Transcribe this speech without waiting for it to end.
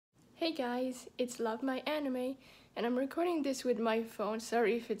Hey guys, it's Love My Anime, and I'm recording this with my phone.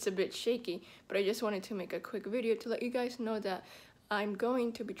 Sorry if it's a bit shaky, but I just wanted to make a quick video to let you guys know that I'm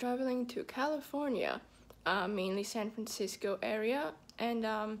going to be traveling to California, mainly San Francisco area, and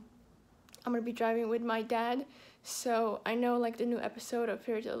I'm gonna be driving with my dad. So I know like the new episode of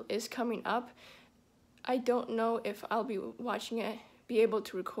Fairy Tail is coming up. I don't know if I'll be watching it, be able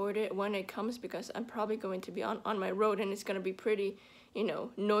to record it when it comes, because I'm probably going to be on my road and it's gonna be pretty,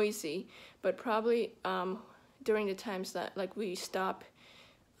 noisy. But probably during the times that like we stop,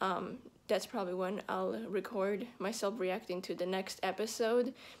 that's probably when I'll record myself reacting to the next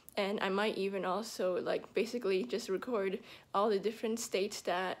episode. And I might even also like basically just record all the different states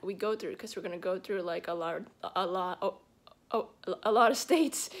that we go through, because we're gonna go through like a lot of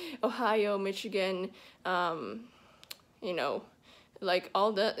states: Ohio, Michigan, like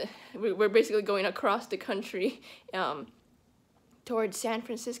all the, we're basically going across the country towards San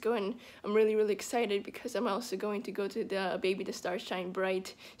Francisco, and I'm really excited because I'm also going to go to the Baby the Stars Shine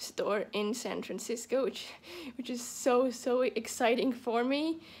Bright store in San Francisco, which is so exciting for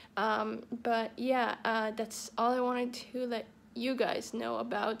me. But yeah, that's all I wanted to let you guys know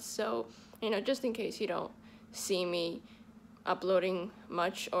about. So just in case you don't see me uploading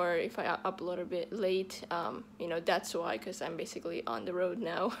much, or if I upload a bit late, that's why, because I'm basically on the road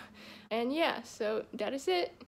now. And yeah, so that is it.